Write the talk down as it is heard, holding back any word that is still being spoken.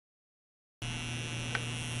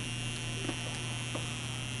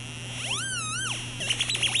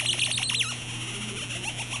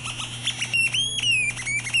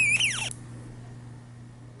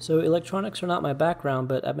So electronics are not my background,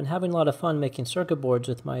 but I've been having a lot of fun making circuit boards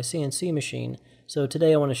with my CNC machine, so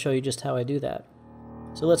today I want to show you just how I do that.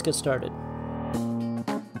 So let's get started.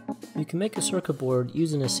 You can make a circuit board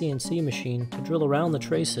using a CNC machine to drill around the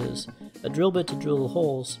traces, a drill bit to drill the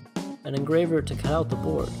holes, an engraver to cut out the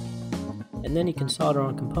board, and then you can solder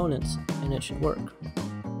on components and it should work.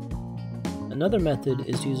 Another method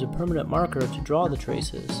is to use a permanent marker to draw the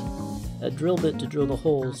traces, a drill bit to drill the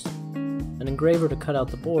holes, an engraver to cut out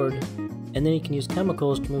the board, and then you can use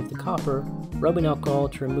chemicals to remove the copper, rubbing alcohol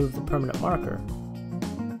to remove the permanent marker.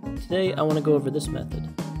 Today I want to go over this method.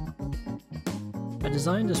 I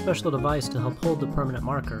designed a special device to help hold the permanent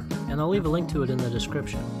marker, and I'll leave a link to it in the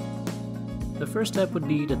description. The first step would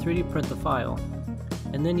be to 3D print the file,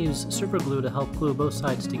 and then use super glue to help glue both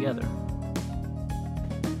sides together.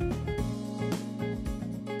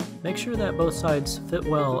 Make sure that both sides fit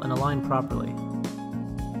well and align properly.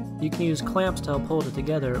 You can use clamps to help hold it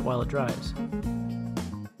together while it dries.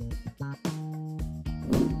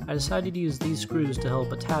 I decided to use these screws to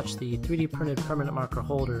help attach the 3D printed permanent marker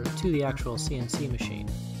holder to the actual CNC machine.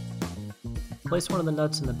 Place one of the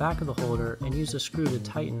nuts in the back of the holder and use a screw to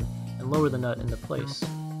tighten and lower the nut into place.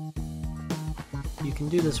 You can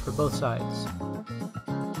do this for both sides.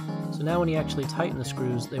 So now when you actually tighten the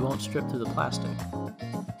screws, they won't strip through the plastic.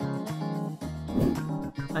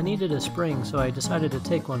 I needed a spring, so I decided to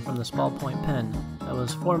take one from this ballpoint pen that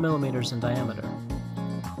was 4mm in diameter.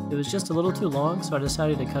 It was just a little too long, so I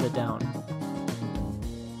decided to cut it down.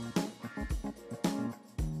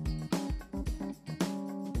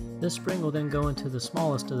 This spring will then go into the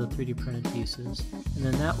smallest of the 3D printed pieces, and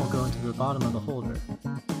then that will go into the bottom of the holder.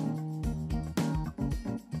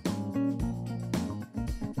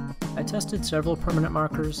 I tested several permanent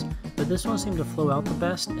markers, but this one seemed to flow out the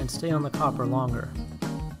best and stay on the copper longer.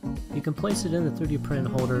 You can place it in the 3D printed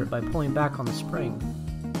holder by pulling back on the spring.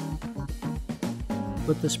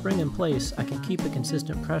 With the spring in place, I can keep a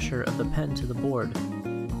consistent pressure of the pen to the board.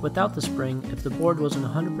 Without the spring, if the board wasn't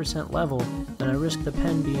 100% level, then I risked the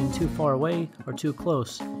pen being too far away or too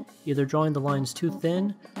close, either drawing the lines too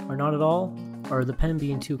thin or not at all, or the pen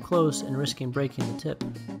being too close and risking breaking the tip.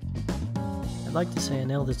 I'd like to say I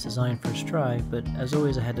nailed this design first try, but as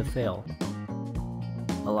always I had to fail.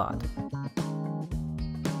 A lot.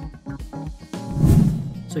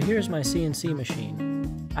 So here's my CNC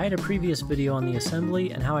machine. I had a previous video on the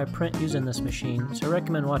assembly and how I print using this machine, so I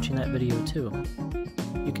recommend watching that video too.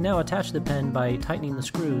 You can now attach the pen by tightening the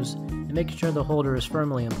screws and making sure the holder is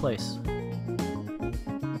firmly in place.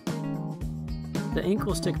 The ink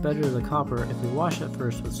will stick better to the copper if we wash it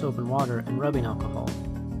first with soap and water and rubbing alcohol.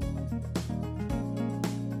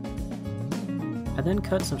 I then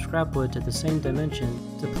cut some scrap wood to the same dimension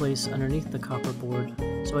to place underneath the copper board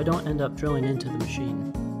so I don't end up drilling into the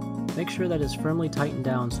machine. Make sure that it's firmly tightened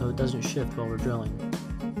down so it doesn't shift while we're drilling.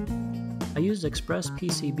 I used Express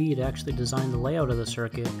PCB to actually design the layout of the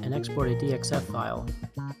circuit and export a DXF file.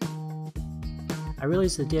 I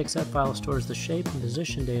realized the DXF file stores the shape and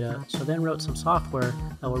position data, so then wrote some software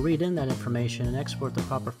that will read in that information and export the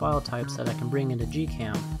proper file types that I can bring into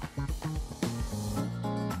Gcam.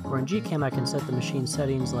 Where in Gcam I can set the machine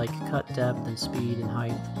settings like cut depth and speed and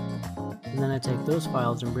height, and then I take those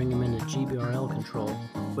files and bring them into GBRL control,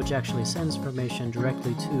 which actually sends information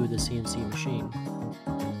directly to the CNC machine.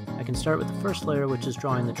 I can start with the first layer, which is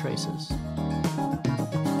drawing the traces.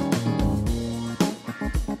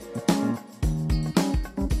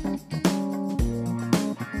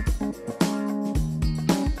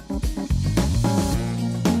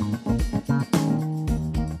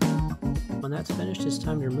 When that's finished, it's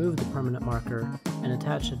time to remove the permanent marker and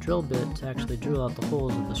attach a drill bit to actually drill out the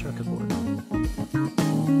holes of the circuit board.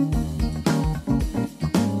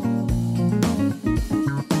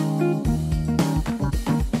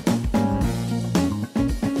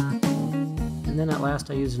 And then at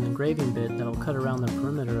last I use an engraving bit that will cut around the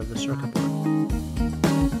perimeter of the circuit board.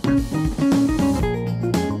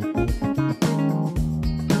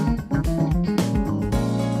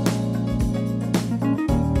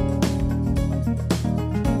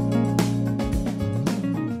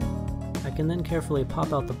 I can then carefully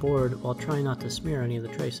pop out the board while trying not to smear any of the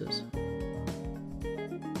traces.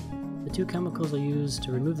 The two chemicals I use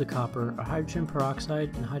to remove the copper are hydrogen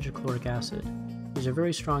peroxide and hydrochloric acid. These are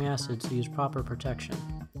very strong acids to use proper protection.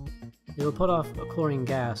 They will put off a chlorine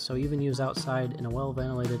gas, so even use outside in a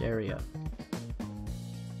well-ventilated area.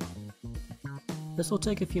 This will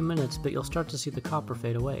take a few minutes, but you'll start to see the copper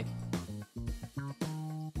fade away.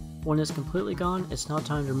 When it's completely gone, it's now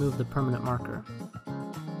time to remove the permanent marker.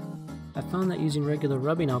 I found that using regular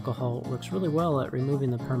rubbing alcohol works really well at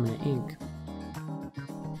removing the permanent ink.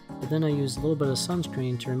 If then I use a little bit of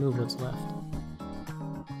sunscreen to remove what's left.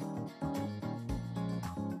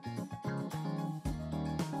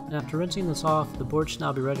 After rinsing this off, the board should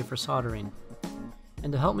now be ready for soldering.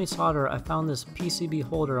 And to help me solder, I found this PCB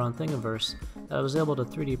holder on Thingiverse that I was able to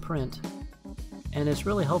 3D print. And it's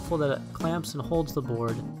really helpful that it clamps and holds the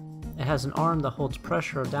board. It has an arm that holds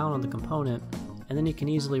pressure down on the component, and then you can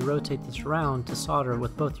easily rotate this around to solder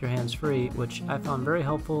with both your hands free, which I found very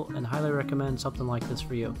helpful and highly recommend something like this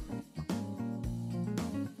for you.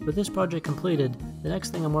 With this project completed, the next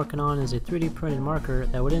thing I'm working on is a 3D printed marker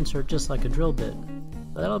that would insert just like a drill bit.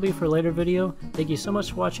 But that'll be for a later video. Thank you so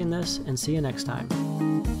much for watching this, and see you next time.